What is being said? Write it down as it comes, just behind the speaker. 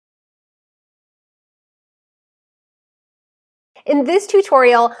In this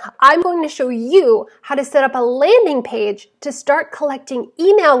tutorial, I'm going to show you how to set up a landing page to start collecting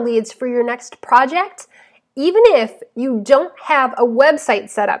email leads for your next project, even if you don't have a website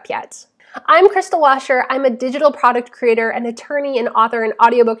set up yet. I'm Crystal Washer. I'm a digital product creator, an attorney, and author, and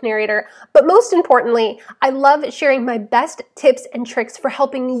audiobook narrator. But most importantly, I love sharing my best tips and tricks for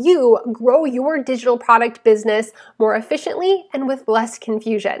helping you grow your digital product business more efficiently and with less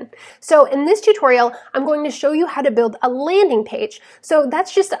confusion. So in this tutorial, I'm going to show you how to build a landing page. So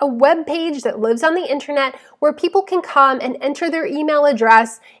that's just a web page that lives on the internet where people can come and enter their email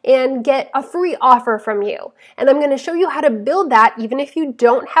address and get a free offer from you. And I'm going to show you how to build that even if you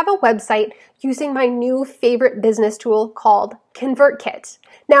don't have a website, using my new favorite business tool called ConvertKit.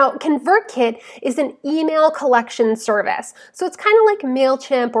 Now, ConvertKit is an email collection service. So it's kind of like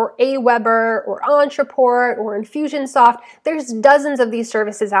MailChimp or Aweber or Entreport or Infusionsoft. There's dozens of these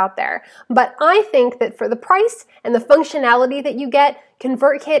services out there. But I think that for the price and the functionality that you get,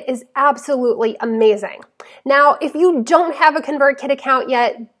 ConvertKit is absolutely amazing. Now, if you don't have a ConvertKit account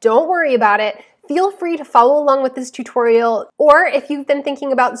yet, don't worry about it. Feel free to follow along with this tutorial, or if you've been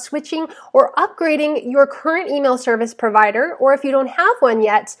thinking about switching or upgrading your current email service provider, or if you don't have one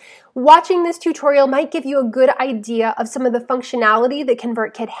yet, watching this tutorial might give you a good idea of some of the functionality that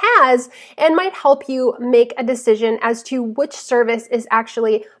ConvertKit has and might help you make a decision as to which service is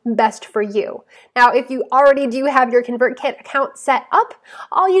actually best for you. Now, if you already do have your ConvertKit account set up,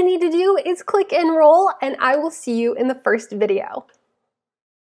 all you need to do is click enroll, and I will see you in the first video.